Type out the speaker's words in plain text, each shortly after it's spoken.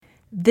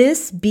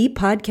This B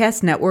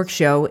Podcast Network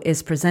show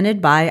is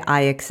presented by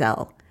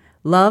IXL.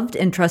 Loved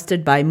and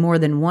trusted by more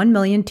than 1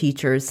 million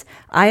teachers,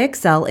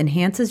 IXL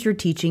enhances your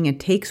teaching and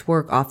takes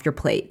work off your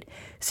plate,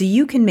 so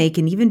you can make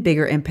an even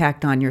bigger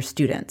impact on your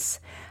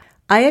students.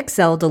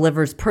 IXL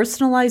delivers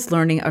personalized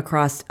learning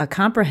across a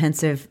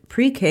comprehensive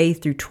pre-K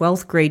through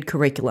 12th grade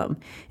curriculum,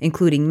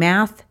 including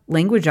math,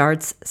 language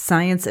arts,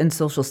 science, and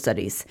social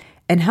studies,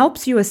 and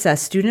helps you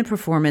assess student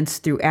performance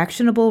through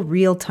actionable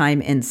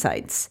real-time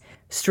insights.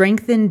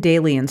 Strengthen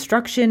daily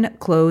instruction,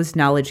 close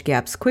knowledge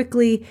gaps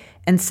quickly,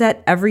 and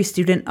set every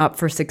student up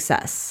for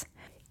success.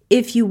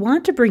 If you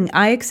want to bring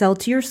IXL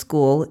to your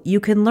school, you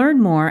can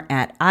learn more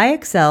at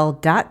ixl.com/BE.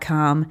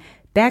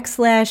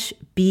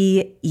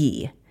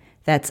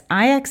 That's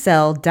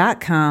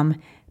ixl.com/BE.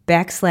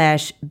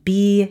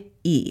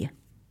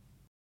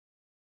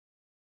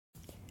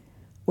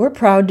 We're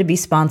proud to be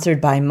sponsored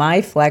by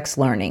MyFlex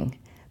Learning.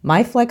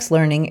 MyFlex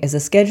Learning is a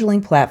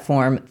scheduling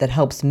platform that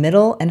helps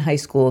middle and high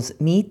schools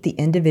meet the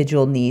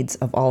individual needs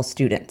of all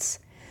students.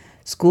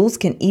 Schools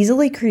can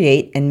easily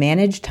create and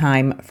manage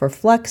time for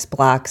flex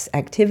blocks,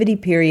 activity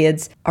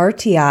periods,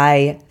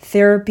 RTI,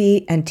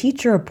 therapy, and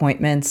teacher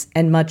appointments,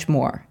 and much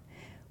more.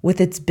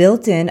 With its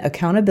built-in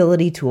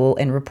accountability tool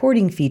and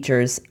reporting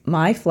features,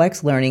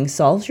 MyFlex Learning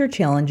solves your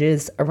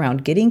challenges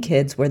around getting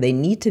kids where they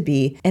need to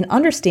be and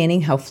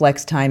understanding how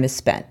flex time is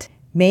spent.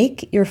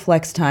 Make your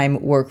flex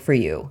time work for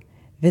you.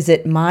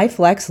 Visit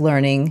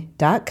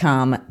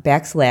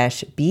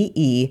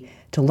myflexlearning.com/BE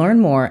to learn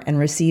more and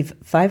receive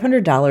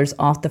 $500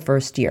 off the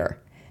first year.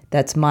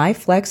 That's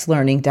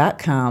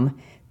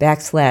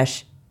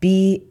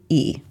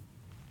myflexlearning.com/BE.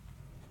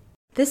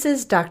 This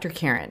is Dr.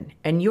 Karen,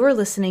 and you are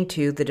listening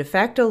to the De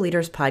facto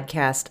Leaders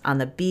Podcast on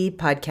the B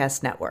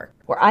Podcast Network,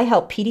 where I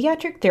help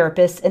pediatric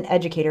therapists and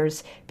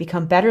educators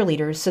become better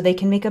leaders so they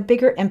can make a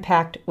bigger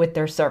impact with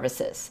their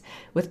services.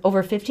 With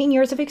over 15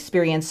 years of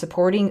experience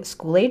supporting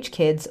school-age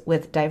kids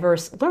with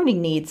diverse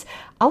learning needs,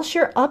 I'll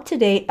share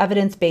up-to-date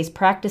evidence-based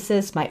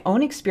practices, my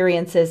own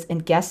experiences,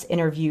 and guest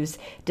interviews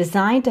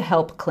designed to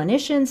help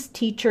clinicians,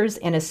 teachers,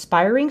 and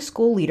aspiring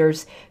school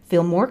leaders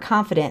feel more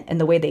confident in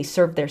the way they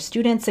serve their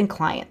students and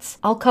clients.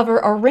 I'll cover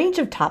a range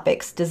of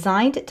topics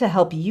designed to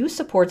help you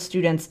support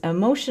students'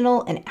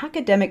 emotional and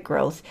academic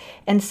growth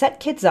and set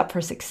kids up for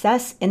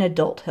success in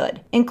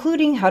adulthood,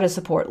 including how to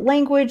support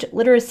language,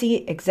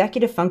 literacy,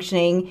 executive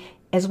functioning,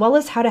 as well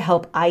as how to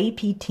help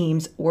IEP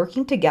teams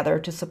working together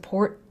to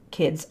support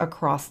kids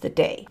across the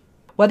day.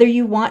 Whether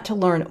you want to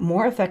learn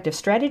more effective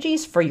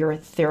strategies for your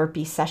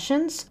therapy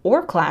sessions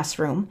or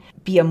classroom,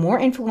 be a more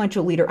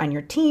influential leader on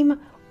your team,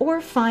 or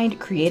find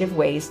creative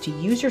ways to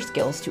use your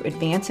skills to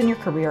advance in your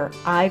career,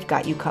 I've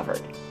got you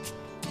covered.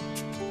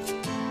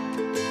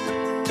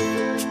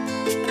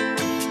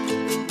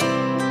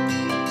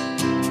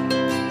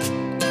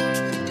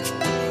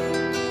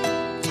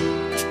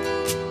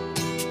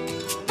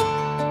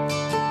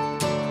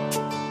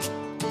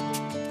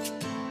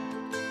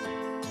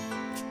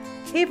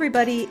 Hey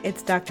everybody,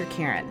 it's Dr.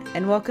 Karen,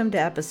 and welcome to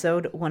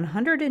episode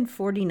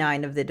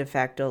 149 of the De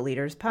facto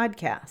Leaders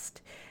Podcast.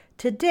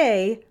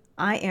 Today,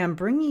 I am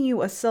bringing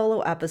you a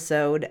solo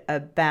episode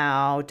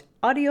about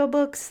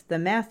audiobooks, the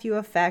Matthew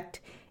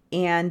effect,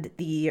 and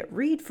the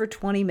read for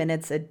 20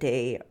 minutes a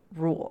day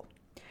rule.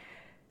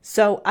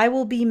 So I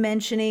will be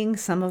mentioning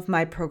some of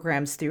my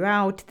programs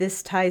throughout.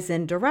 This ties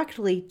in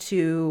directly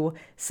to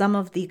some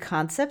of the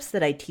concepts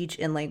that I teach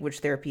in Language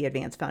Therapy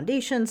Advanced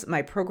Foundations,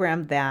 my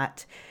program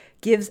that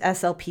gives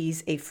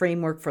SLPs a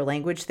framework for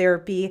language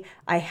therapy.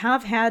 I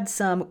have had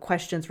some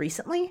questions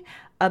recently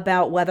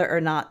about whether or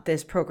not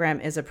this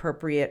program is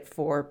appropriate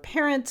for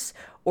parents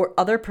or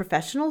other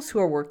professionals who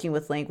are working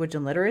with language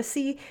and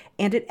literacy,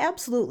 and it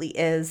absolutely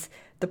is.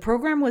 The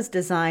program was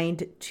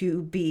designed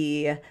to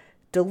be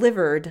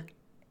delivered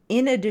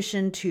in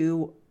addition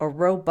to a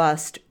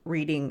robust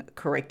reading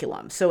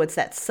curriculum. So it's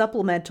that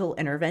supplemental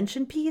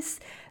intervention piece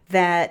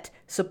that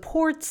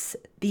supports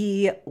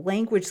the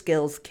language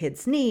skills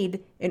kids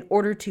need in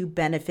order to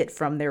benefit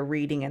from their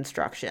reading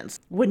instructions.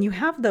 When you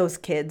have those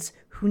kids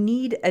who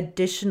need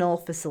additional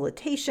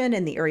facilitation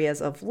in the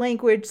areas of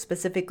language,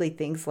 specifically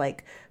things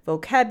like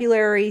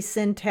vocabulary,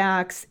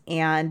 syntax,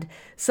 and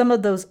some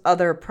of those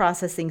other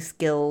processing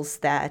skills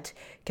that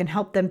can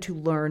help them to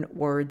learn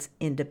words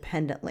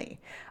independently.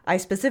 I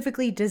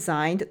specifically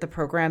designed the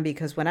program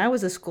because when I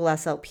was a school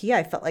SLP,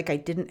 I felt like I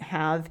didn't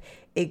have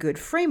a good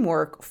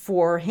framework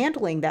for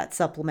handling that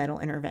supplemental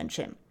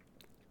intervention.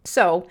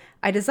 So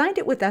I designed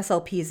it with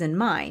SLPs in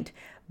mind,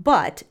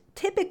 but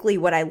typically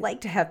what I like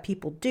to have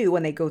people do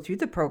when they go through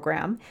the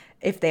program,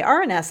 if they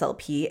are an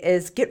SLP,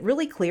 is get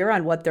really clear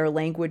on what their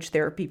language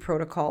therapy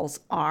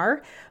protocols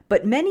are.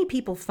 But many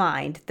people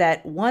find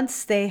that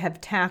once they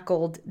have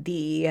tackled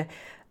the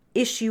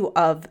issue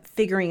of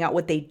figuring out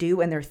what they do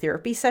in their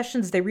therapy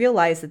sessions, they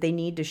realize that they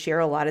need to share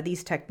a lot of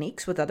these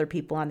techniques with other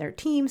people on their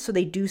team. So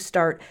they do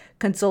start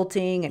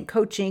consulting and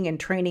coaching and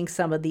training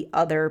some of the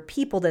other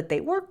people that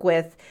they work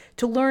with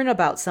to learn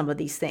about some of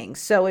these things.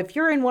 So if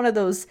you're in one of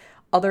those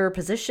other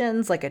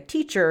positions like a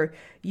teacher,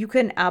 you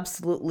can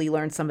absolutely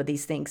learn some of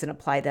these things and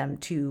apply them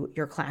to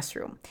your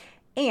classroom.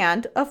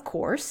 And of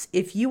course,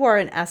 if you are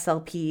an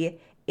SLP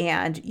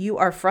and you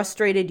are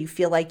frustrated, you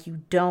feel like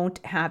you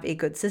don't have a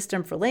good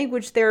system for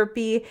language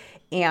therapy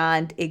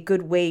and a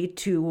good way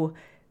to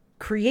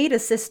create a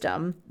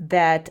system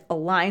that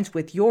aligns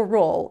with your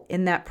role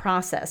in that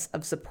process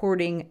of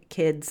supporting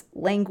kids'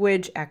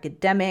 language,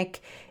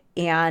 academic,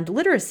 and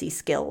literacy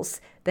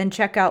skills, then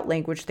check out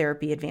Language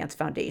Therapy Advanced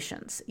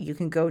Foundations. You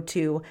can go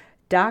to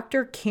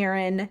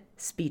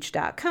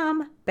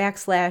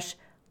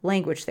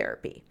drkarenspeech.com/language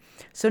therapy.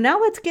 So now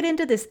let's get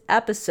into this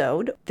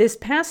episode. This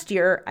past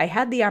year, I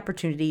had the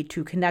opportunity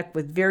to connect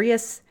with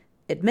various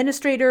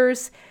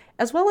administrators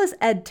as well as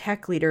ed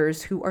tech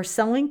leaders who are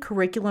selling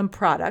curriculum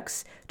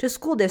products to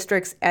school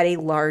districts at a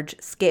large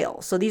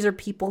scale. So these are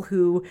people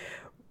who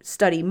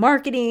study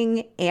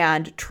marketing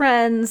and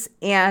trends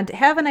and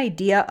have an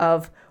idea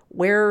of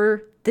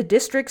where the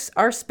districts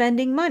are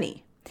spending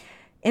money.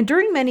 And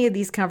during many of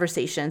these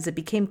conversations, it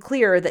became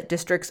clear that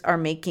districts are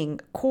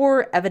making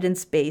core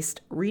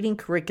evidence-based reading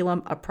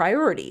curriculum a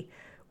priority,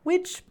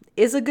 which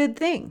is a good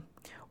thing.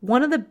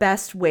 One of the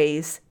best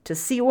ways to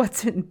see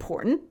what's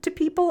important to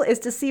people is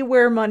to see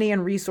where money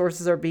and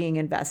resources are being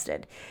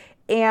invested.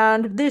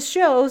 And this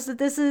shows that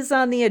this is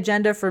on the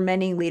agenda for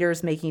many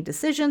leaders making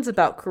decisions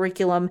about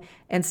curriculum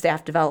and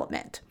staff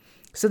development.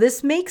 So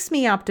this makes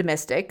me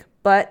optimistic,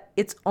 but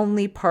it's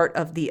only part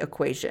of the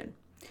equation.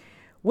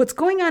 What's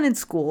going on in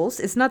schools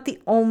is not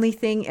the only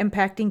thing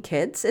impacting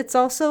kids. It's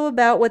also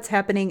about what's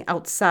happening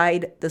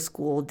outside the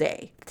school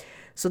day.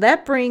 So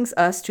that brings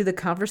us to the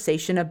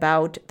conversation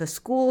about the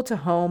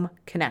school-to-home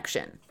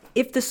connection.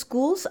 If the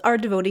schools are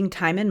devoting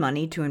time and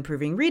money to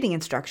improving reading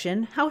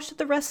instruction, how should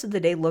the rest of the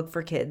day look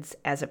for kids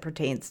as it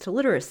pertains to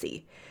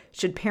literacy?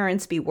 Should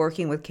parents be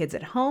working with kids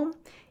at home?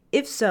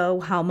 If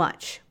so, how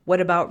much?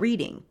 What about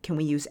reading? Can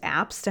we use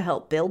apps to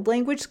help build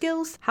language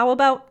skills? How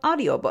about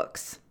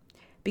audiobooks?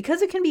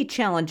 Because it can be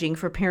challenging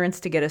for parents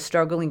to get a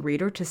struggling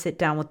reader to sit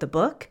down with the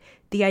book,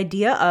 the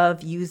idea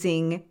of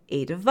using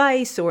a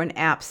device or an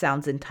app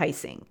sounds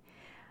enticing.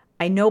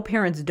 I know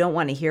parents don't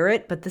want to hear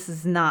it, but this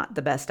is not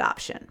the best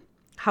option.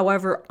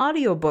 However,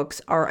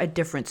 audiobooks are a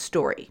different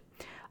story.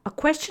 A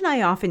question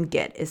I often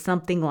get is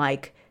something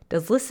like,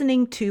 does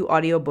listening to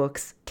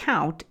audiobooks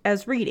count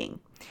as reading?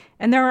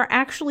 And there are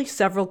actually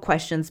several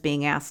questions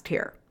being asked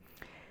here.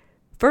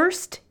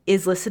 First,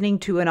 is listening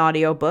to an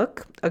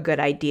audiobook a good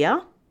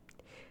idea?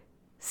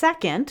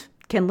 Second,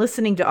 can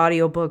listening to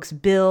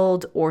audiobooks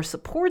build or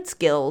support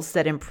skills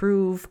that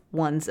improve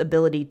one's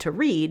ability to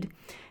read?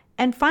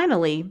 And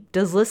finally,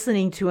 does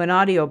listening to an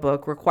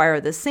audiobook require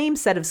the same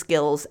set of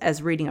skills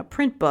as reading a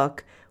print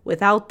book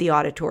without the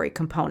auditory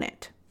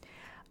component?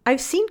 I've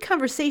seen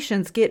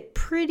conversations get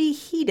pretty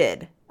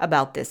heated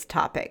about this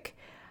topic.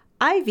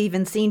 I've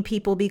even seen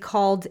people be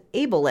called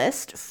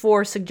ableist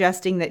for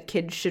suggesting that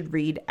kids should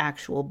read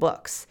actual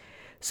books.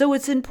 So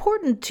it's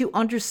important to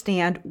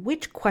understand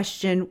which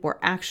question we're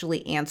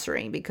actually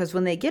answering, because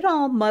when they get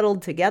all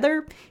muddled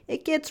together,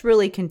 it gets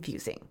really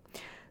confusing.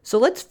 So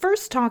let's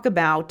first talk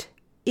about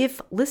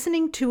if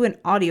listening to an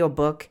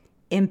audiobook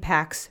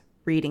impacts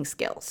reading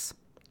skills.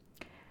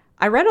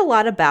 I read a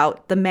lot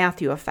about the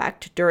Matthew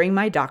effect during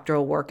my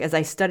doctoral work as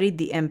I studied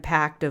the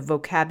impact of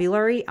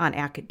vocabulary on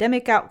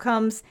academic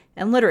outcomes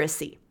and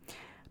literacy.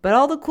 But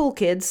all the cool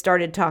kids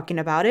started talking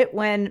about it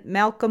when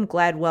Malcolm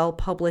Gladwell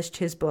published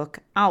his book,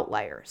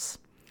 Outliers.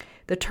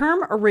 The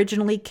term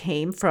originally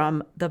came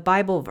from the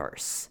Bible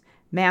verse,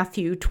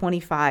 Matthew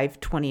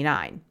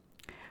 25:29.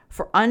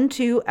 For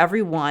unto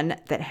every one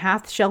that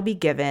hath shall be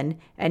given,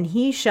 and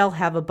he shall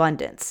have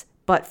abundance.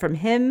 But from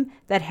him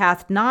that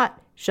hath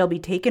not shall be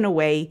taken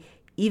away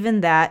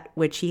even that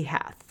which he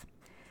hath.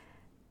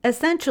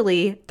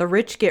 Essentially, the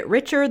rich get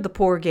richer, the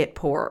poor get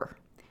poorer.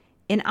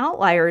 In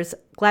Outliers,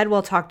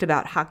 Gladwell talked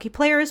about hockey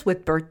players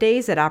with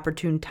birthdays at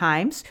opportune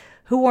times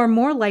who are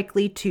more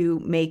likely to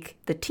make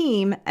the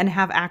team and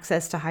have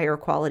access to higher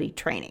quality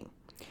training.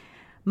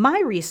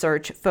 My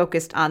research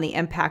focused on the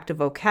impact of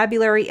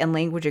vocabulary and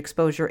language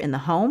exposure in the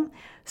home,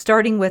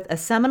 starting with a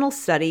seminal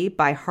study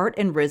by Hart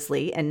and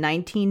Risley in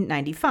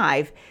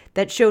 1995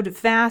 that showed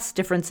vast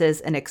differences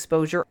in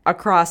exposure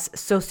across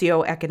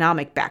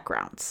socioeconomic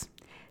backgrounds.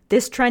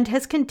 This trend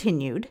has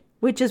continued,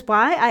 which is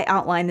why I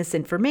outline this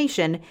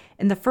information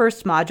in the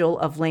first module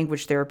of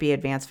Language Therapy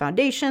Advanced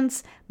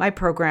Foundations, my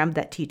program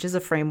that teaches a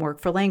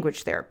framework for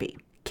language therapy.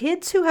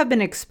 Kids who have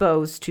been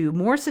exposed to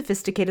more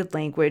sophisticated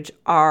language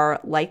are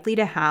likely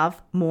to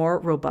have more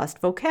robust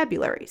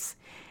vocabularies.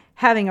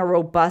 Having a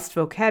robust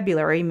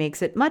vocabulary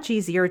makes it much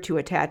easier to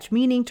attach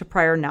meaning to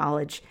prior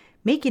knowledge,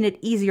 making it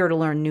easier to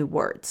learn new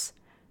words.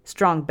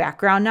 Strong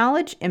background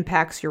knowledge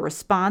impacts your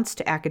response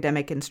to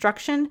academic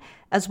instruction,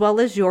 as well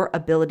as your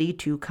ability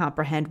to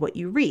comprehend what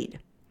you read.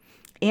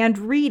 And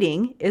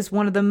reading is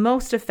one of the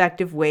most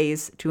effective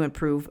ways to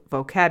improve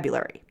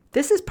vocabulary.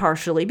 This is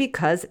partially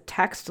because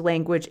text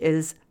language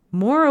is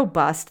more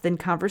robust than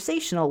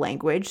conversational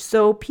language,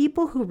 so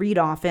people who read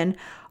often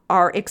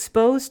are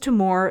exposed to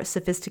more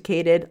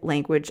sophisticated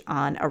language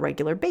on a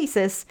regular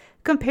basis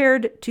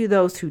compared to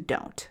those who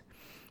don't.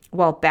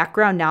 While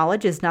background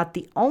knowledge is not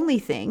the only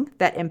thing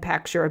that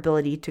impacts your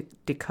ability to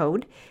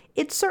decode,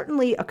 it's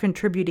certainly a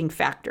contributing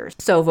factor.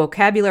 So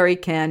vocabulary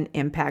can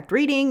impact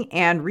reading,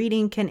 and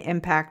reading can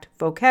impact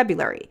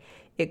vocabulary.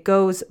 It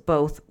goes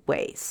both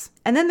ways.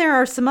 And then there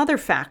are some other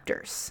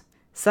factors,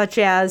 such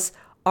as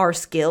our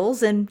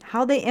skills and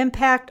how they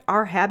impact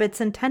our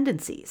habits and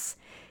tendencies.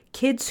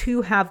 Kids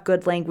who have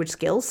good language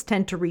skills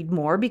tend to read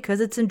more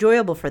because it's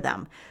enjoyable for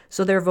them,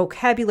 so their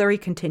vocabulary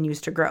continues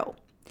to grow.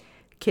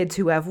 Kids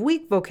who have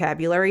weak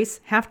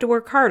vocabularies have to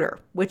work harder,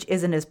 which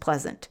isn't as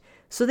pleasant,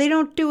 so they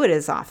don't do it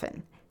as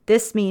often.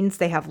 This means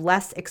they have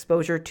less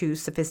exposure to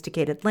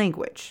sophisticated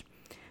language.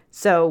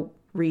 So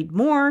read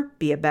more,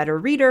 be a better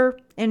reader,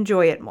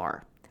 enjoy it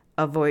more.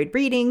 Avoid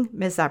reading,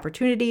 miss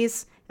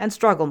opportunities, and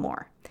struggle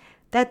more.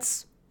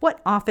 That's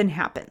what often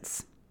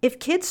happens. If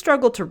kids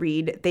struggle to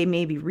read, they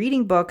may be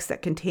reading books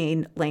that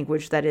contain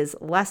language that is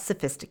less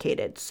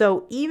sophisticated.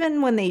 So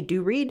even when they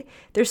do read,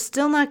 they're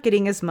still not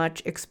getting as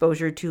much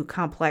exposure to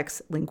complex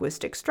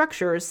linguistic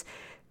structures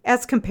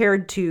as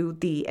compared to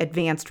the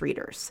advanced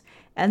readers.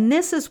 And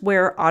this is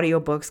where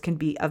audiobooks can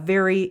be a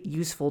very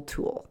useful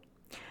tool.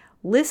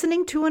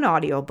 Listening to an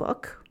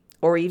audiobook,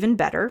 or even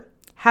better,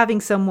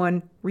 having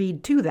someone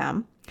read to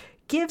them,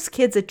 gives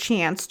kids a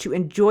chance to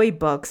enjoy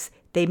books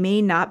they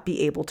may not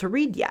be able to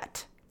read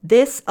yet.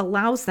 This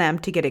allows them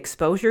to get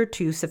exposure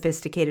to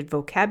sophisticated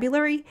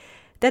vocabulary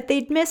that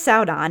they'd miss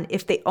out on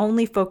if they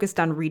only focused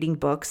on reading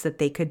books that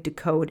they could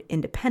decode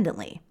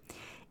independently.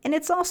 And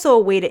it's also a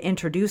way to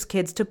introduce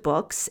kids to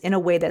books in a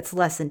way that's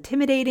less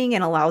intimidating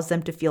and allows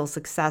them to feel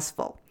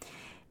successful.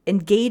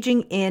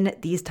 Engaging in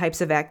these types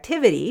of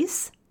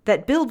activities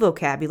that build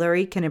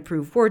vocabulary can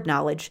improve word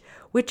knowledge,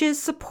 which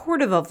is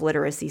supportive of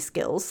literacy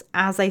skills,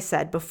 as I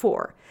said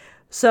before.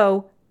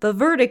 So the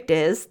verdict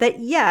is that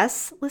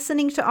yes,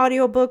 listening to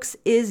audiobooks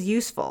is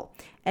useful.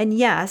 And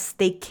yes,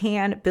 they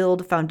can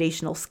build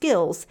foundational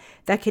skills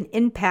that can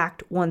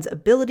impact one's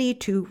ability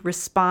to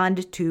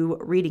respond to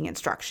reading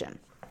instruction.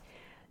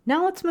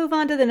 Now let's move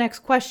on to the next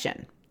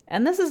question.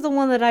 And this is the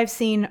one that I've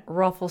seen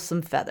ruffle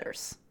some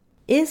feathers.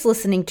 Is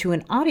listening to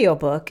an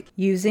audiobook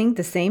using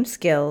the same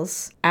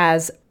skills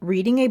as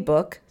reading a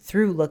book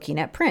through looking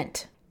at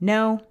print?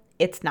 No,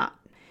 it's not.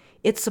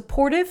 It's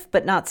supportive,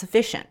 but not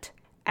sufficient.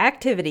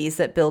 Activities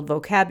that build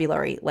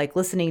vocabulary, like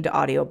listening to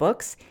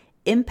audiobooks,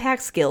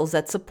 impact skills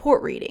that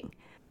support reading.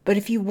 But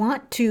if you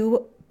want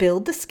to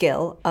build the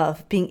skill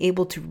of being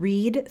able to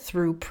read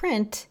through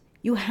print,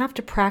 you have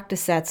to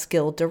practice that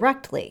skill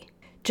directly.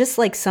 Just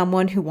like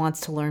someone who wants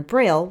to learn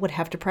Braille would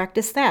have to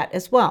practice that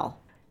as well.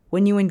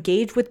 When you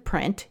engage with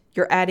print,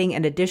 you're adding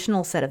an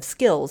additional set of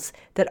skills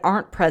that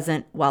aren't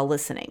present while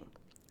listening.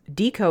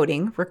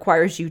 Decoding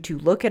requires you to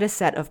look at a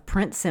set of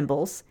print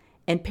symbols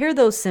and pair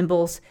those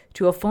symbols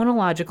to a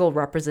phonological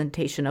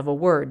representation of a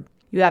word.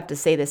 You have to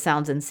say the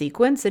sounds in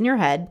sequence in your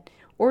head,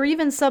 or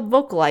even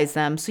subvocalize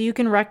them so you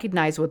can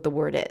recognize what the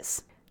word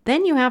is.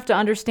 Then you have to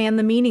understand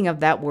the meaning of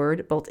that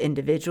word both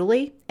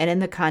individually and in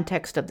the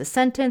context of the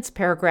sentence,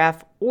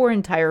 paragraph, or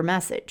entire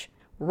message.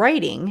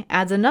 Writing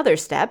adds another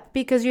step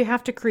because you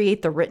have to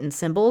create the written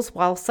symbols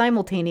while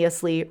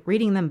simultaneously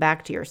reading them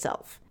back to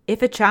yourself.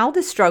 If a child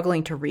is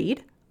struggling to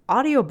read,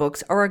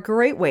 audiobooks are a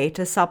great way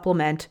to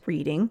supplement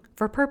reading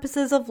for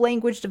purposes of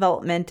language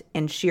development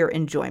and sheer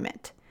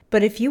enjoyment.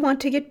 But if you want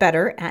to get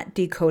better at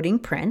decoding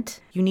print,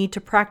 you need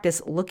to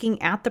practice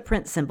looking at the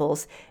print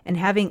symbols and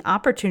having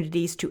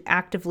opportunities to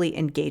actively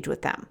engage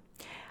with them.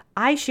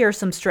 I share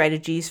some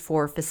strategies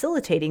for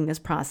facilitating this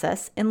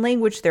process in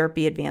Language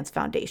Therapy Advanced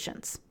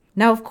Foundations.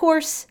 Now, of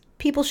course,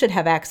 people should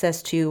have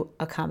access to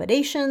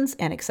accommodations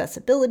and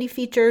accessibility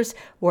features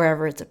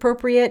wherever it's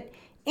appropriate,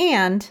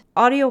 and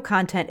audio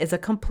content is a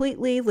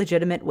completely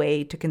legitimate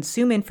way to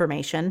consume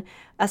information,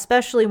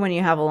 especially when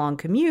you have a long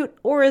commute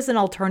or as an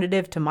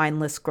alternative to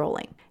mindless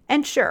scrolling.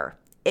 And sure,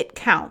 it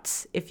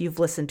counts if you've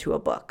listened to a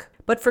book.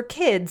 But for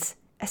kids,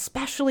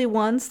 especially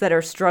ones that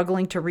are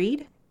struggling to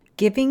read,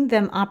 giving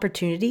them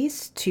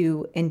opportunities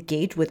to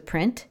engage with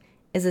print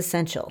is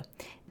essential.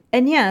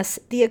 And yes,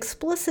 the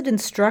explicit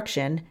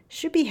instruction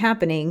should be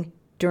happening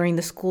during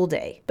the school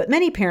day. But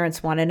many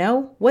parents want to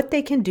know what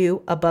they can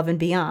do above and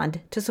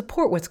beyond to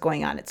support what's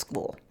going on at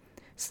school.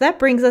 So that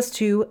brings us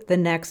to the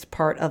next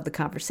part of the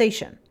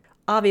conversation.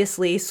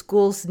 Obviously,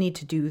 schools need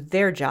to do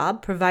their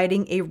job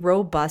providing a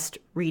robust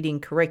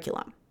reading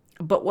curriculum.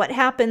 But what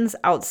happens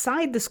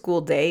outside the school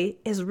day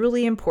is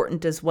really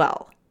important as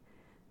well.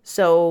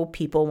 So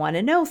people want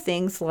to know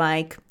things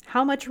like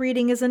how much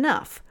reading is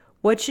enough?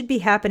 What should be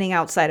happening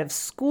outside of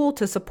school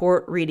to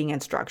support reading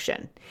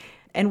instruction?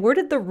 And where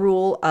did the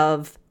rule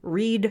of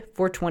read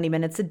for 20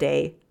 minutes a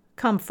day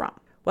come from?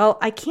 Well,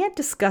 I can't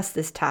discuss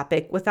this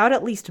topic without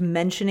at least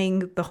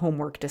mentioning the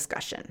homework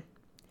discussion.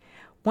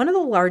 One of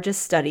the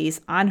largest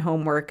studies on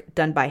homework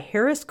done by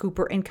Harris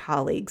Cooper and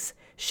colleagues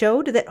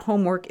showed that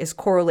homework is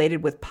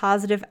correlated with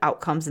positive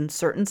outcomes in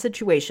certain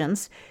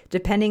situations,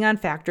 depending on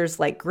factors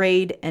like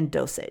grade and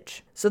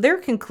dosage. So their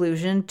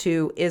conclusion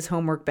to is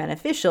homework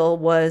beneficial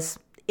was,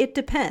 it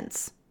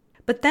depends.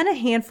 But then a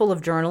handful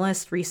of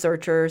journalists,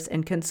 researchers,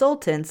 and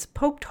consultants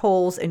poked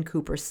holes in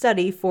Cooper's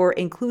study for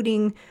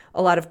including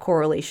a lot of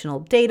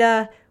correlational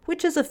data,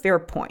 which is a fair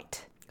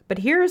point. But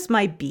here's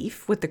my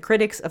beef with the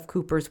critics of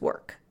Cooper's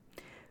work.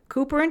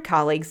 Cooper and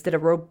colleagues did a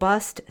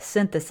robust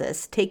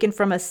synthesis taken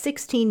from a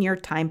 16-year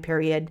time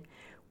period,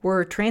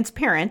 were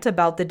transparent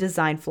about the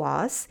design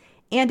flaws,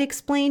 and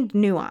explained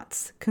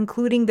nuance,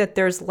 concluding that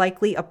there's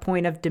likely a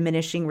point of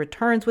diminishing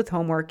returns with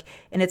homework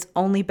and it's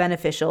only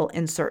beneficial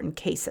in certain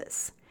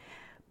cases.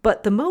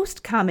 But the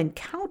most common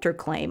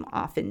counterclaim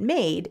often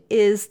made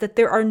is that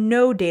there are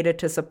no data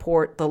to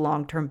support the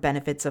long-term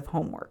benefits of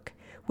homework,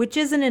 which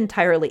isn't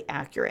entirely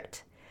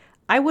accurate.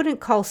 I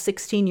wouldn't call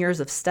 16 years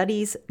of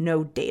studies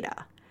no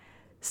data.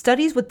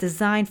 Studies with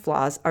design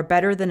flaws are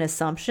better than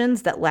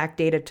assumptions that lack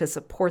data to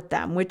support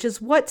them, which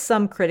is what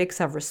some critics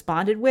have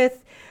responded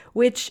with,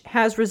 which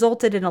has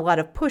resulted in a lot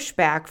of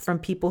pushback from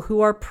people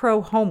who are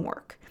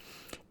pro-homework.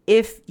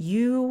 If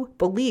you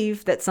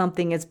believe that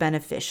something is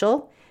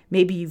beneficial,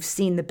 maybe you've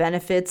seen the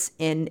benefits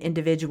in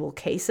individual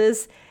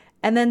cases,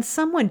 and then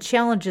someone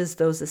challenges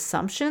those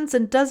assumptions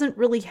and doesn't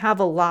really have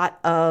a lot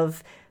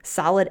of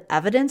solid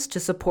evidence to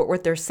support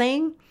what they're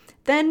saying,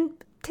 then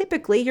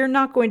typically you're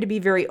not going to be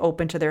very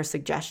open to their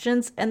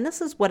suggestions, and this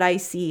is what I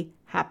see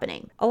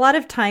happening. A lot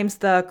of times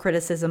the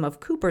criticism of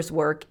Cooper's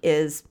work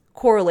is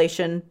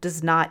correlation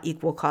does not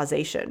equal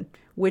causation,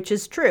 which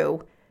is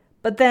true,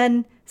 but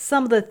then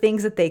some of the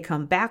things that they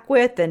come back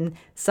with and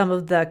some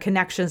of the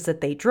connections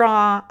that they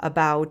draw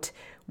about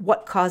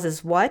what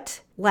causes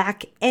what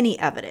lack any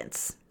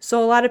evidence.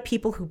 So a lot of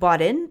people who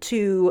bought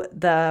into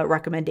the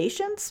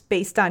recommendations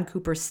based on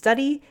Cooper's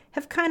study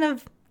have kind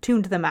of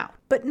tuned them out.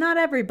 But not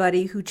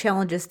everybody who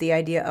challenges the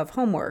idea of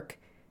homework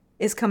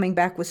is coming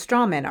back with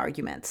strawman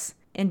arguments.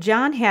 And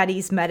John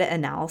Hattie's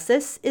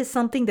meta-analysis is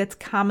something that's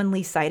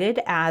commonly cited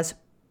as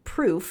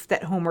proof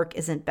that homework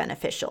isn't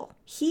beneficial.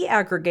 He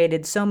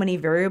aggregated so many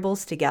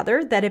variables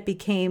together that it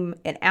became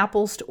an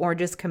apples to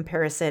oranges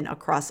comparison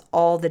across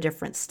all the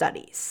different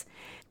studies.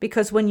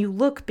 Because when you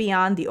look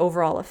beyond the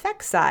overall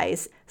effect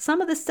size,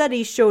 some of the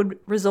studies showed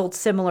results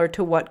similar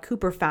to what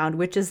Cooper found,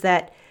 which is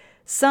that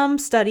some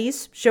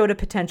studies showed a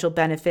potential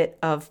benefit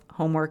of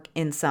homework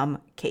in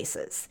some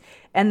cases.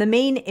 And the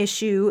main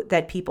issue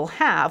that people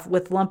have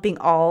with lumping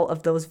all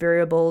of those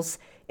variables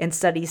and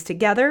studies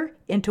together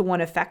into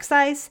one effect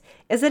size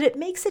is that it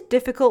makes it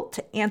difficult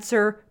to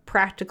answer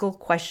practical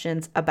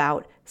questions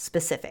about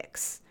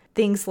specifics.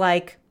 Things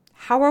like,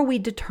 how are we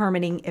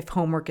determining if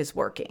homework is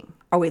working?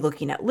 Are we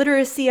looking at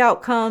literacy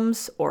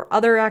outcomes or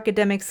other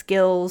academic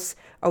skills?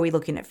 Are we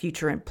looking at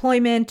future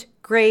employment,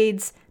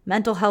 grades,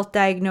 mental health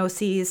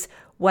diagnoses,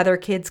 whether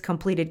kids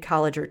completed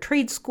college or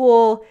trade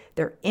school,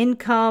 their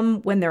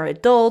income when they're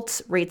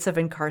adults, rates of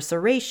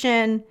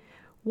incarceration?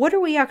 What are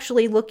we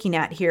actually looking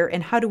at here,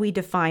 and how do we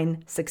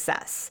define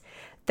success?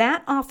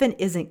 That often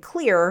isn't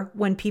clear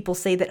when people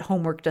say that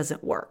homework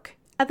doesn't work.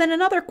 And then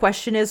another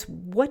question is,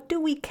 what do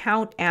we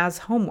count as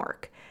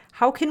homework?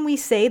 How can we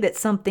say that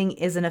something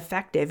isn't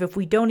effective if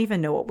we don't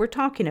even know what we're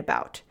talking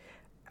about?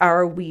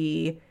 Are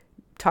we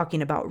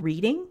talking about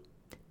reading,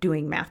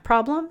 doing math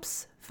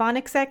problems,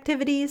 phonics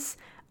activities,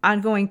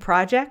 ongoing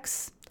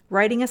projects,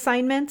 writing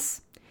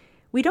assignments?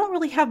 We don't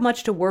really have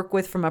much to work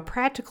with from a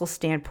practical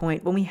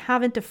standpoint when we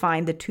haven't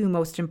defined the two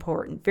most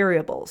important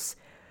variables.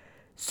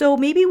 So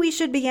maybe we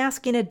should be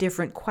asking a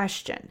different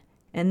question.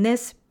 And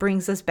this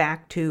brings us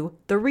back to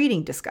the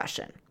reading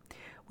discussion.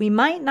 We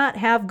might not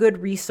have good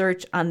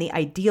research on the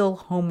ideal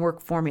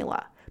homework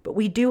formula, but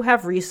we do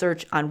have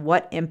research on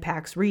what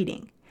impacts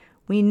reading.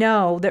 We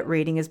know that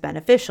reading is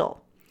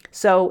beneficial.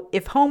 So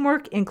if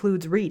homework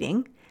includes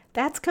reading,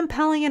 that's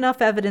compelling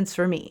enough evidence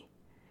for me.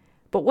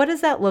 But what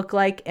does that look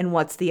like, and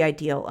what's the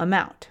ideal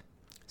amount?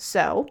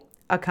 So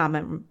a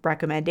common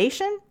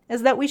recommendation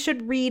is that we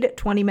should read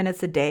 20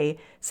 minutes a day,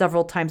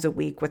 several times a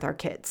week with our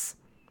kids.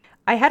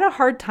 I had a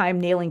hard time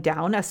nailing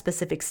down a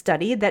specific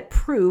study that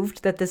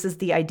proved that this is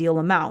the ideal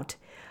amount,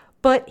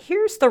 but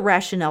here's the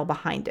rationale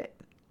behind it.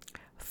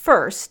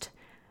 First,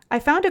 I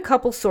found a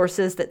couple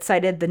sources that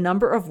cited the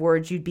number of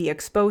words you'd be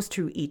exposed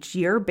to each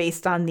year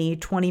based on the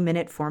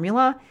 20-minute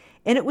formula,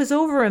 and it was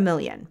over 1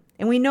 million.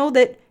 And we know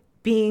that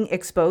being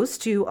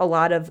exposed to a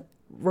lot of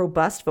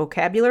robust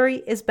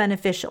vocabulary is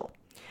beneficial.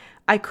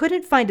 I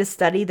couldn't find a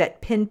study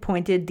that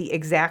pinpointed the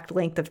exact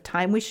length of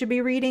time we should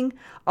be reading,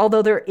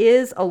 although there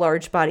is a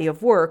large body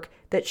of work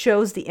that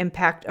shows the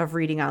impact of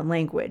reading on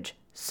language.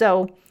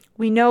 So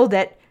we know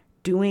that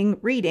doing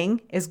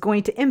reading is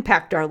going to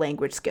impact our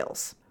language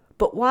skills.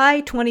 But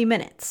why 20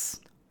 minutes?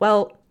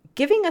 Well,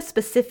 giving a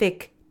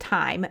specific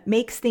time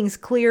makes things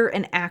clear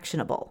and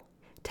actionable.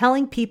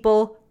 Telling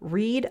people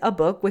read a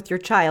book with your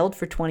child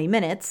for 20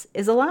 minutes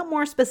is a lot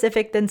more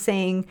specific than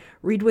saying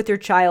read with your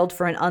child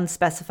for an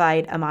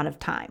unspecified amount of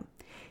time.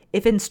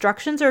 If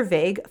instructions are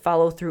vague,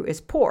 follow through is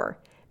poor.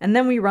 and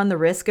then we run the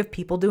risk of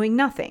people doing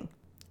nothing.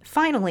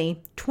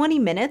 Finally, 20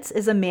 minutes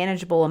is a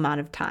manageable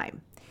amount of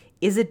time.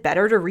 Is it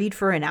better to read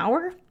for an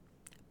hour?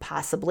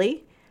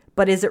 Possibly.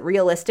 But is it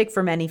realistic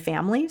for many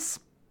families?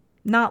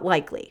 Not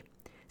likely.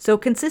 So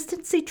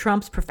consistency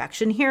trumps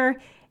perfection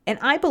here, and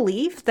I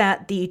believe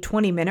that the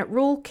 20-minute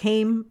rule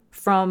came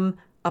from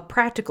a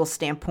practical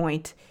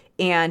standpoint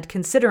and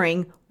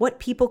considering what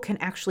people can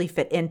actually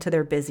fit into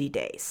their busy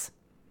days.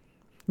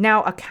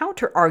 Now, a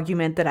counter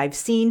argument that I've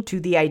seen to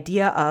the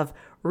idea of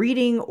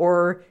reading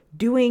or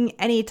doing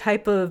any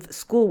type of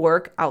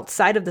schoolwork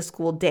outside of the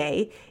school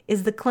day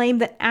is the claim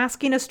that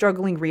asking a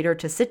struggling reader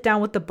to sit down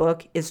with the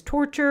book is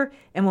torture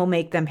and will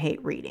make them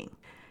hate reading.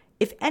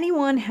 If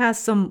anyone has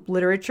some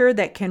literature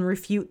that can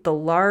refute the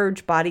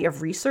large body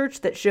of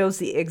research that shows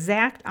the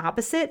exact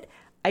opposite,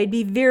 I'd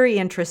be very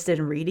interested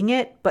in reading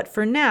it, but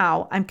for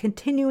now, I'm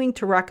continuing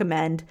to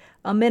recommend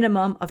a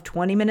minimum of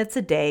 20 minutes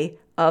a day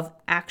of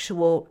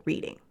actual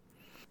reading.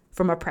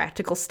 From a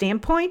practical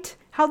standpoint,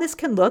 how this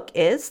can look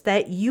is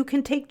that you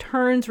can take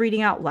turns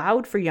reading out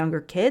loud for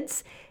younger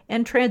kids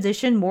and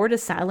transition more to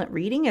silent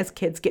reading as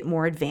kids get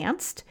more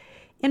advanced,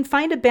 and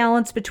find a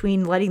balance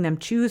between letting them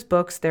choose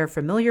books they're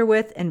familiar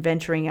with and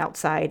venturing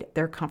outside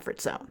their comfort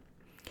zone.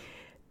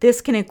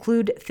 This can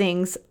include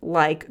things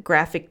like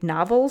graphic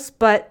novels,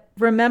 but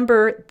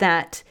remember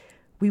that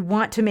we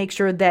want to make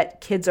sure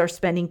that kids are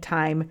spending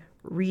time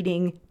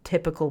reading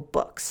typical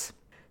books.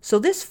 So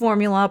this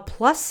formula,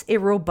 plus a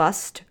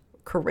robust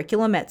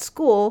curriculum at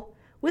school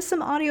with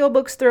some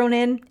audiobooks thrown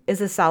in, is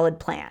a solid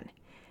plan.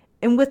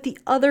 And with the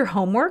other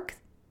homework,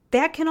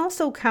 that can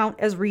also count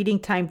as reading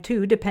time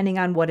too, depending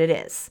on what it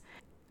is.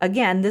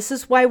 Again, this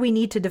is why we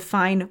need to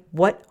define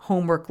what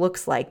homework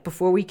looks like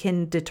before we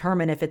can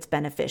determine if it's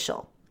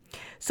beneficial.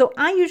 So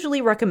I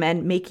usually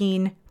recommend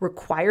making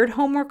required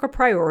homework a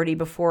priority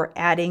before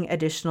adding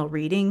additional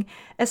reading,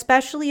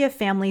 especially if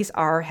families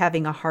are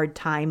having a hard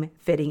time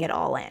fitting it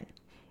all in.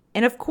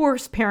 And of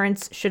course,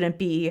 parents shouldn't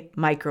be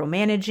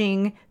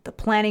micromanaging the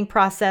planning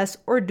process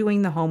or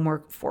doing the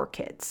homework for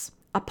kids.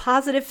 A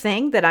positive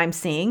thing that I'm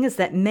seeing is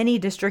that many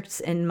districts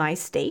in my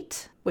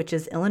state, which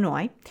is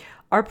Illinois,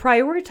 are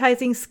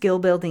prioritizing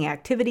skill-building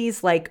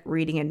activities like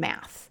reading and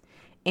math,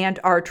 and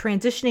are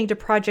transitioning to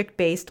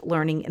project-based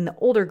learning in the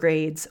older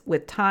grades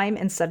with time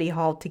and study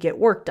hall to get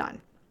work done.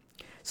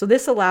 So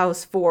this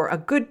allows for a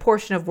good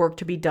portion of work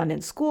to be done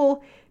in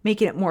school,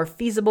 making it more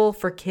feasible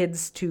for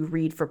kids to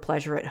read for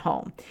pleasure at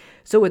home.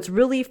 So it's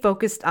really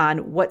focused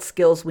on what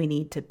skills we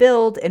need to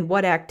build and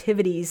what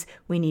activities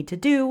we need to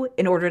do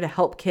in order to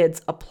help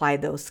kids apply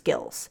those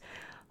skills.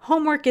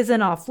 Homework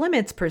isn't off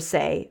limits per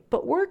se,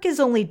 but work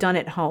is only done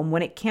at home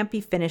when it can't be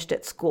finished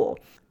at school.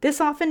 This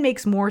often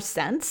makes more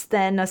sense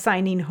than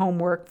assigning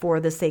homework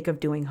for the sake of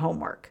doing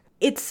homework.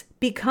 It's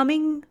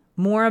becoming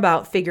more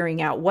about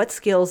figuring out what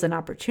skills and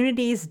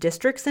opportunities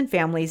districts and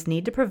families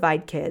need to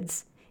provide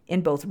kids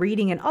in both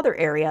reading and other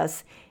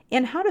areas,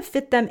 and how to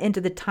fit them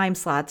into the time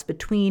slots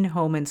between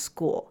home and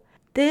school.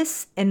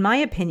 This, in my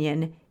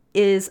opinion,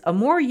 is a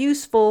more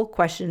useful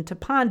question to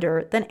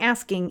ponder than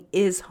asking,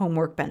 is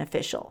homework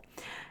beneficial?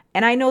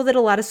 And I know that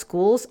a lot of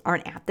schools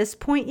aren't at this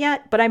point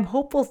yet, but I'm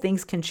hopeful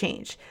things can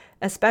change,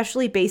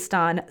 especially based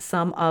on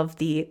some of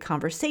the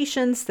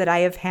conversations that I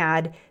have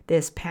had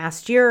this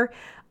past year.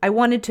 I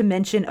wanted to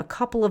mention a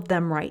couple of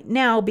them right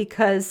now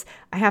because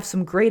I have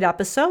some great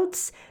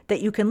episodes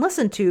that you can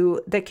listen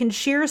to that can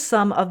share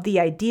some of the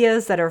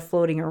ideas that are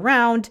floating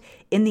around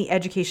in the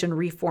education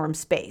reform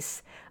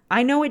space.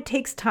 I know it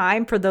takes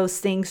time for those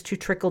things to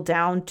trickle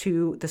down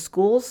to the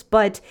schools,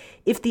 but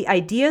if the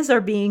ideas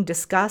are being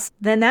discussed,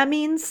 then that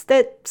means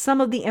that some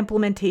of the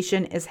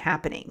implementation is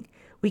happening.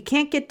 We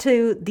can't get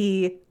to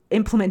the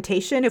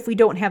implementation if we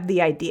don't have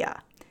the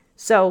idea.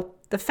 So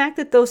the fact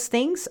that those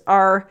things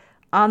are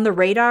on the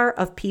radar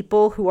of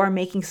people who are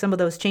making some of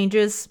those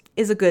changes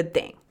is a good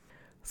thing.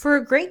 For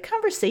a great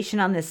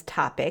conversation on this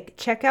topic,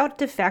 check out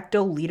De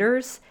Facto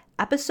Leaders,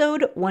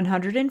 episode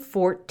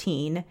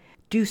 114,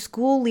 Do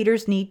School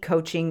Leaders Need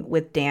Coaching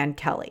with Dan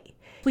Kelly.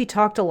 We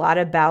talked a lot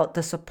about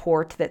the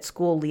support that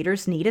school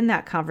leaders need in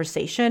that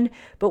conversation,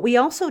 but we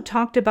also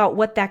talked about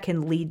what that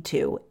can lead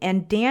to.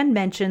 And Dan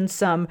mentioned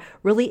some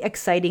really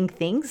exciting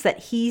things that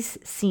he's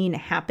seen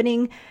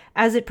happening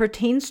as it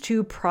pertains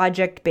to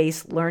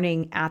project-based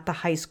learning at the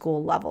high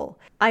school level.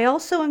 I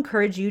also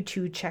encourage you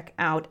to check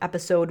out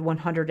episode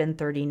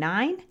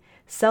 139,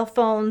 Cell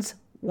Phones,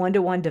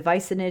 One-to-One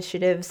Device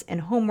Initiatives,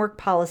 and Homework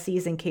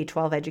Policies in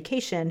K-12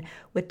 Education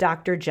with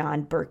Dr.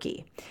 John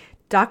Berkey.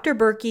 Dr.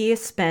 Berkey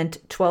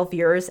spent 12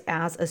 years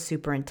as a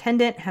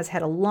superintendent, has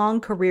had a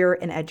long career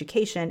in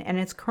education, and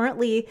is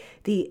currently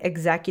the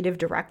executive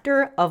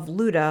director of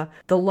LUDA,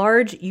 the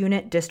Large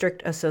Unit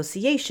District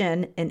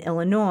Association in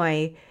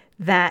Illinois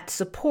that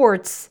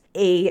supports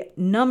a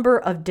number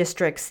of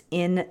districts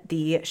in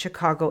the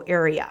Chicago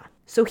area.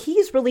 So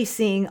he's really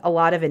seeing a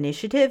lot of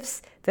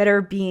initiatives that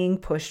are being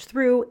pushed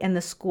through in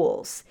the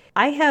schools.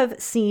 I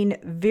have seen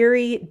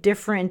very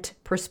different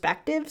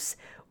perspectives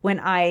when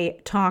I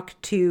talk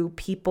to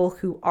people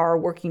who are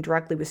working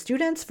directly with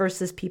students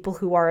versus people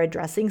who are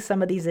addressing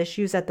some of these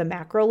issues at the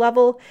macro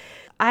level.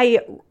 I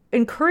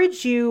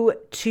encourage you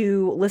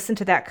to listen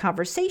to that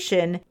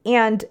conversation.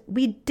 And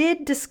we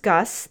did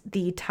discuss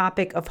the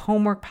topic of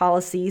homework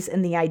policies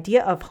and the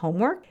idea of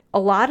homework. A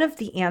lot of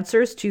the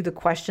answers to the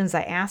questions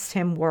I asked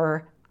him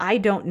were, I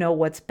don't know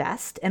what's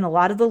best. And a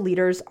lot of the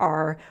leaders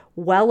are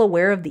well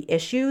aware of the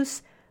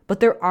issues, but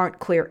there aren't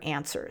clear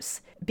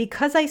answers.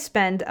 Because I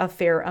spend a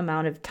fair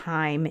amount of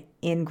time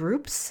in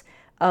groups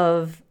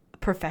of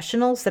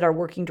professionals that are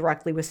working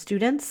directly with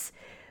students,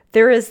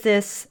 there is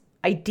this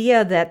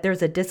idea that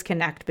there's a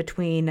disconnect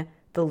between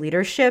the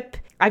leadership.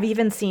 I've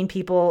even seen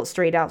people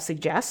straight out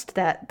suggest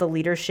that the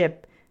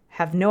leadership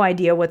have no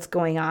idea what's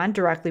going on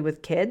directly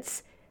with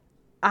kids.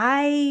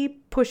 I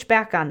push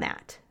back on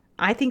that.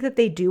 I think that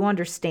they do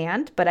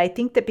understand, but I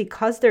think that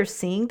because they're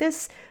seeing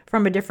this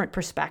from a different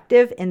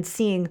perspective and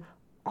seeing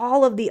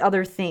all of the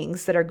other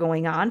things that are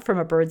going on from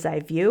a bird's eye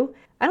view,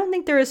 I don't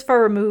think they're as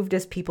far removed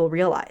as people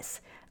realize.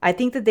 I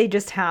think that they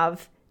just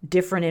have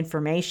different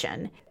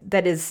information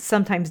that is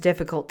sometimes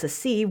difficult to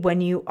see when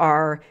you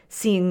are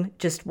seeing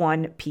just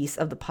one piece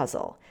of the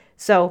puzzle.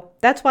 So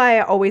that's why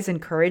I always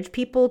encourage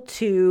people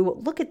to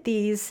look at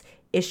these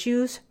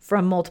issues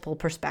from multiple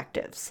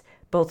perspectives,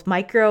 both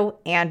micro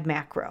and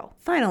macro.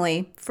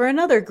 Finally, for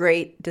another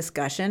great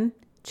discussion,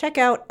 check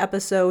out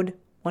episode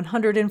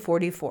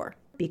 144,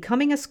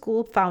 Becoming a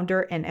School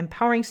Founder and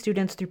Empowering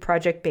Students Through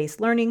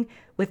Project-Based Learning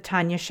with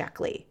Tanya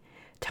Sheckley.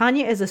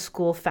 Tanya is a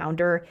school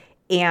founder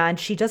and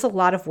she does a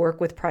lot of work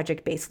with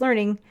project-based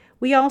learning.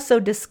 We also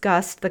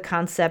discussed the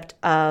concept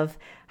of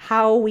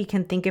how we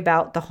can think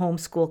about the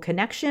homeschool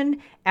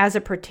connection as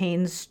it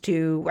pertains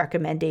to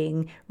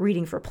recommending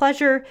reading for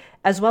pleasure,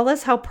 as well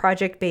as how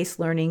project-based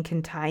learning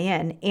can tie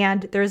in.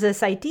 And there's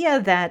this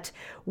idea that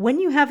when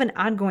you have an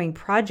ongoing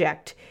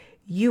project,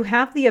 you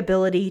have the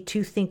ability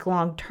to think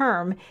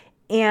long-term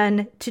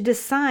and to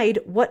decide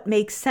what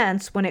makes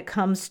sense when it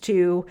comes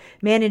to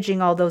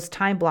managing all those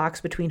time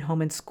blocks between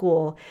home and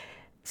school,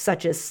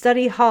 such as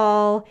study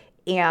hall,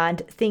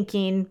 and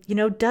thinking,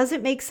 does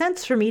it make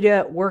sense for me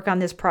to work on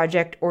this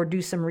project or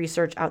do some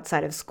research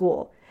outside of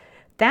school?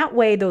 That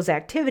way, those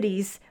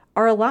activities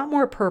are a lot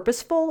more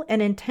purposeful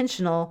and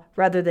intentional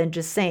rather than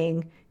just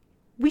saying,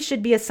 we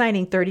should be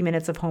assigning 30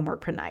 minutes of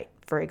homework per night,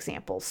 for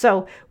example.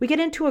 So we get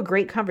into a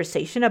great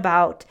conversation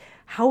about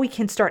how we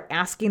can start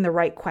asking the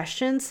right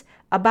questions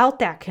about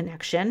that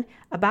connection,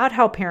 about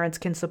how parents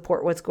can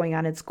support what's going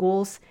on in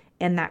schools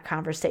in that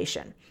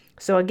conversation.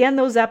 So again,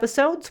 those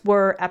episodes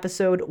were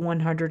episode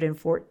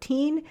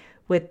 114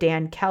 with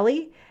Dan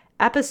Kelly,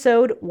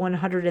 episode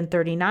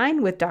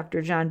 139 with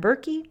Dr. John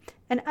Berkey,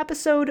 and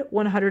episode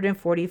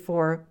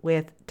 144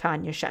 with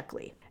Tanya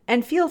Sheckley.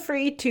 And feel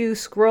free to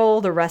scroll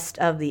the rest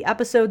of the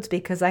episodes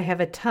because I have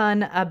a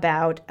ton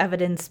about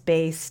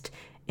evidence-based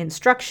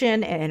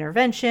instruction and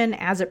intervention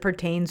as it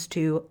pertains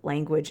to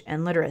language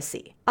and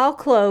literacy. I'll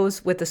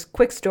close with a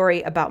quick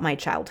story about my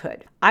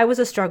childhood. I was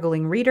a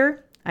struggling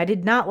reader. I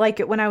did not like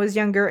it when I was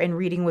younger, and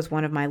reading was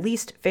one of my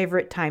least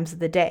favorite times of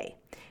the day.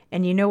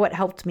 And you know what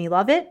helped me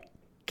love it?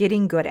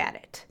 Getting good at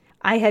it.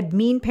 I had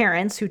mean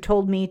parents who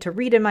told me to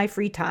read in my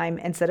free time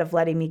instead of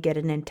letting me get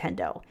a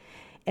Nintendo.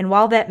 And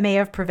while that may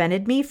have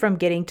prevented me from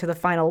getting to the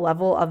final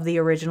level of the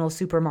original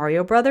Super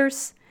Mario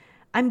Brothers,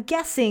 I'm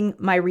guessing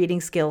my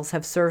reading skills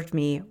have served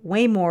me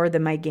way more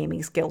than my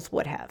gaming skills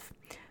would have.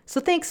 So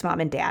thanks,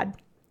 Mom and Dad.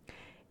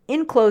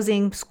 In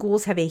closing,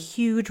 schools have a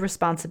huge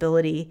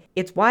responsibility.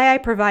 It's why I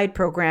provide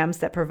programs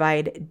that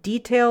provide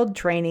detailed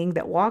training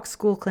that walks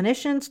school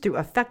clinicians through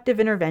effective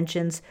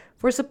interventions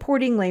for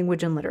supporting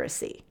language and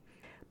literacy.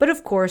 But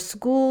of course,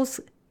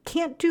 schools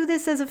can't do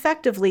this as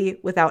effectively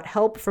without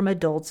help from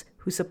adults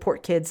who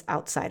support kids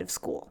outside of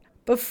school.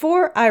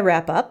 Before I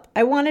wrap up,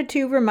 I wanted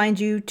to remind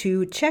you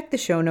to check the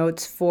show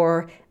notes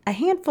for a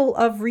handful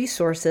of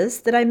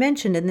resources that I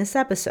mentioned in this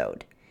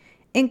episode,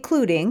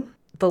 including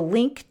the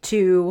link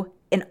to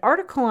an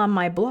article on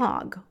my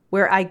blog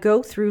where I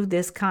go through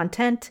this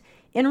content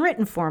in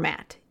written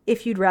format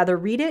if you'd rather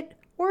read it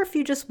or if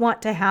you just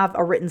want to have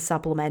a written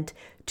supplement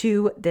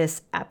to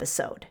this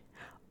episode.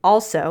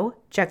 Also,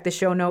 check the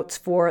show notes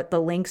for the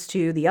links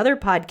to the other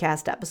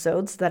podcast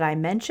episodes that I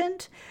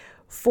mentioned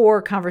for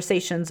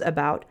conversations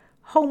about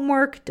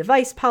homework,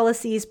 device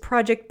policies,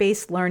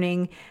 project-based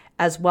learning,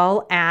 as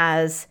well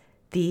as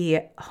the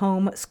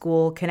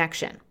homeschool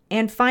connection.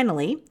 And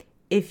finally,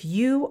 if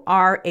you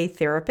are a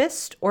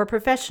therapist or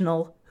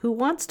professional who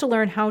wants to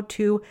learn how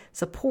to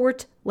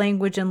support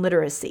language and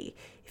literacy,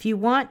 if you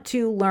want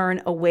to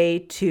learn a way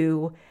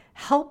to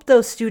help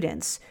those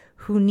students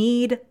who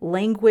need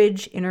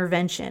language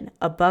intervention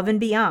above and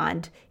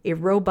beyond a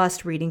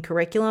robust reading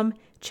curriculum,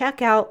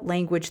 check out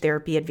Language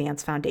Therapy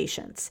Advanced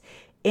Foundations.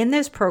 In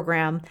this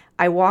program,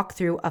 I walk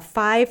through a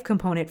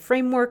 5-component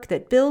framework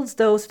that builds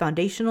those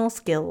foundational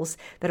skills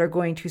that are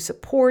going to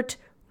support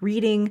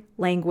reading,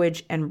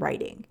 language, and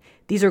writing.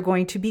 These are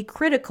going to be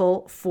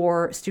critical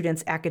for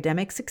students'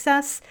 academic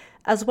success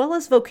as well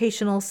as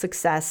vocational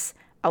success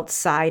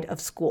outside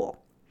of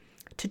school.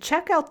 To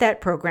check out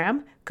that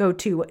program, go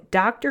to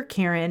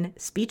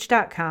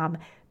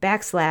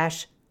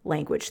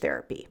drkarenspeech.com/language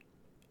therapy.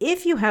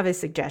 If you have a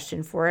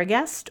suggestion for a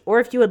guest, or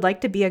if you would like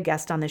to be a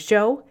guest on the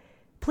show,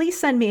 please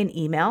send me an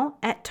email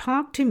at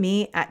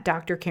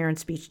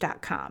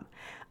talktome@drkarenspeech.com.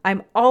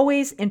 I'm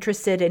always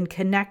interested in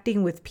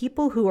connecting with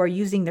people who are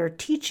using their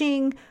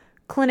teaching,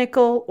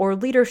 clinical, or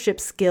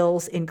leadership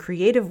skills in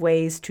creative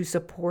ways to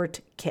support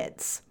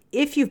kids.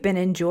 If you've been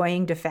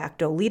enjoying De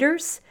Facto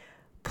Leaders,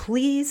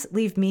 please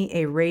leave me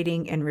a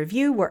rating and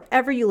review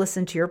wherever you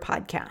listen to your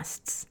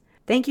podcasts.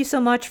 Thank you so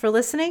much for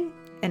listening,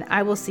 and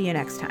I will see you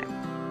next time.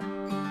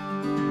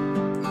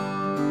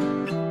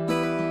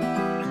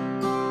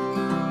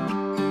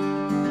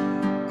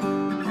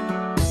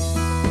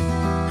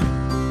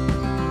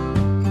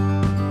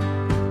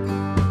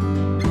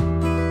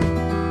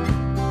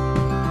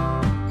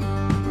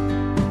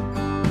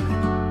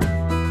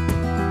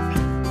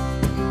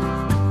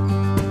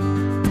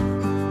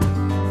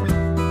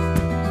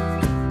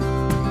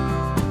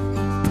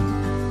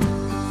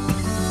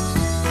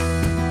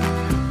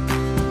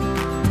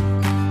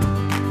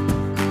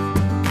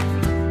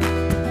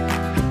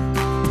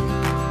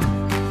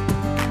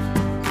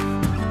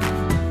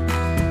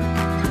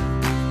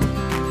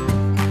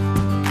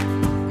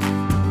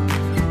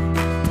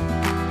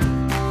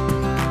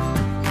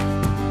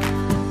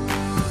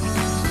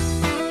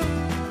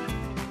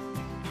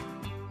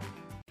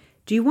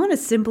 Do you want to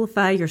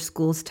simplify your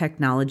school's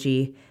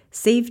technology,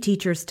 save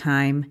teachers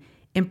time,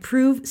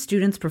 improve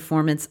students'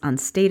 performance on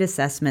state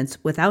assessments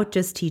without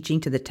just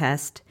teaching to the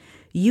test?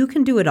 You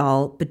can do it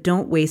all, but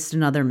don't waste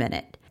another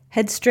minute.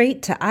 Head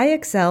straight to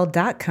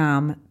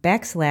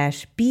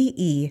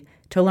ixl.com/BE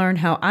to learn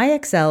how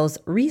IXL's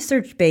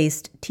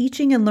research-based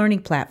teaching and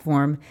learning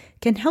platform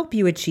can help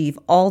you achieve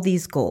all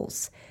these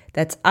goals.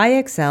 That's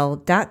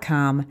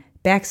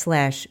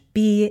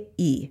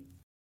ixl.com/BE.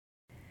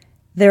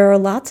 There are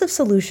lots of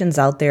solutions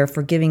out there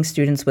for giving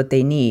students what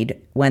they need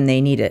when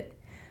they need it.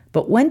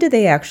 But when do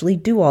they actually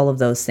do all of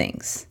those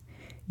things?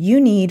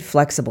 You need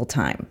flexible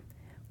time.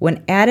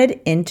 When added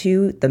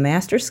into the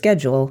master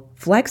schedule,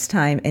 flex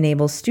time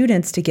enables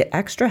students to get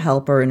extra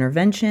help or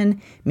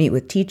intervention, meet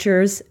with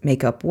teachers,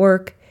 make up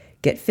work,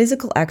 get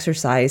physical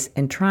exercise,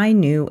 and try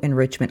new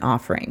enrichment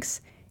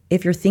offerings.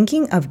 If you're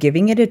thinking of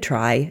giving it a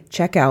try,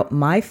 check out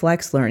My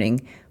Flex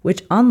Learning,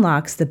 which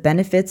unlocks the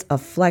benefits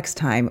of flex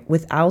time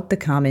without the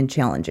common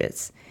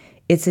challenges.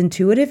 Its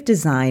intuitive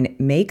design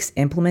makes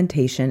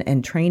implementation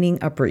and training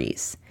a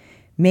breeze.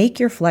 Make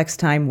your flex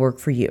time work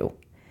for you.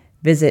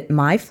 Visit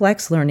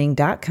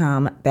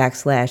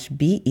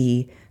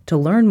myflexlearning.com/BE to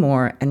learn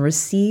more and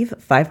receive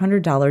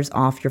 $500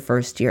 off your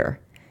first year.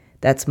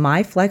 That's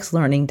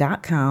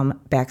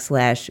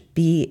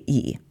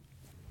myflexlearning.com/BE.